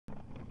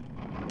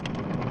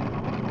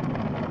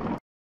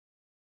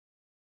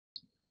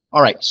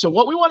All right, so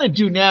what we want to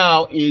do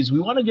now is we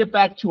want to get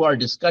back to our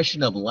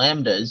discussion of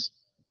lambdas,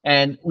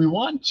 and we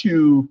want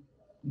to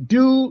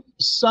do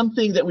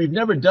something that we've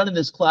never done in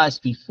this class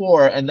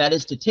before, and that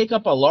is to take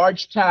up a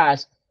large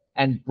task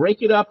and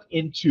break it up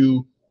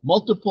into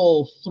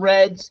multiple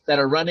threads that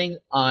are running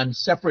on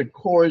separate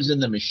cores in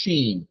the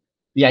machine.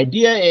 The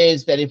idea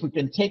is that if we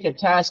can take a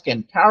task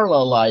and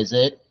parallelize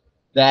it,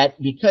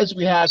 that because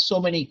we have so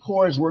many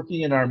cores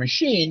working in our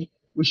machine,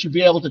 we should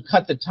be able to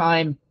cut the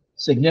time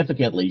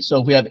significantly.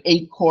 So if we have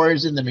 8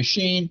 cores in the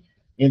machine,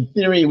 in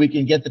theory, we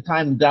can get the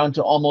time down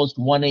to almost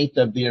 1/8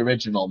 of the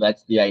original.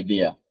 That's the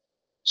idea.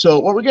 So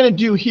what we're going to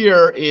do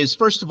here is,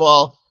 first of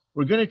all,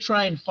 we're going to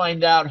try and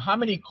find out how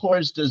many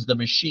cores does the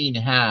machine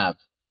have.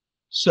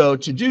 So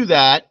to do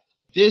that,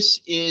 this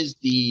is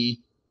the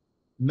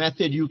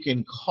method you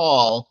can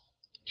call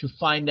to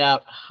find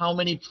out how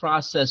many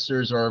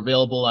processors are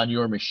available on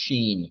your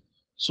machine.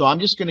 So I'm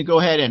just going to go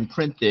ahead and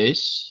print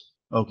this.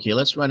 Okay,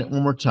 let's run it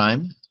one more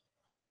time.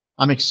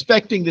 I'm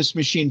expecting this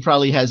machine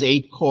probably has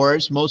 8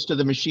 cores. Most of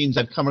the machines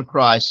I've come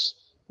across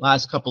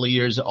last couple of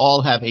years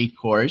all have 8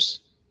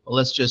 cores. Well,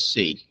 let's just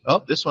see.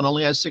 Oh, this one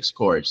only has 6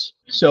 cores.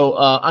 So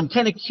I'm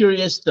kind of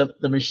curious,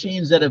 the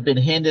machines that have been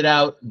handed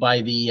out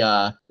by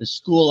the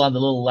school on the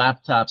little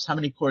laptops, how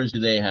many cores do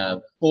they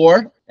have?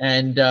 4.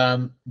 And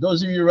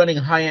those of you running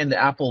high-end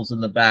Apples in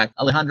the back,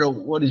 Alejandro,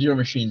 what does your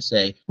machine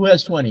say? Who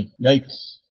has 20? Yikes.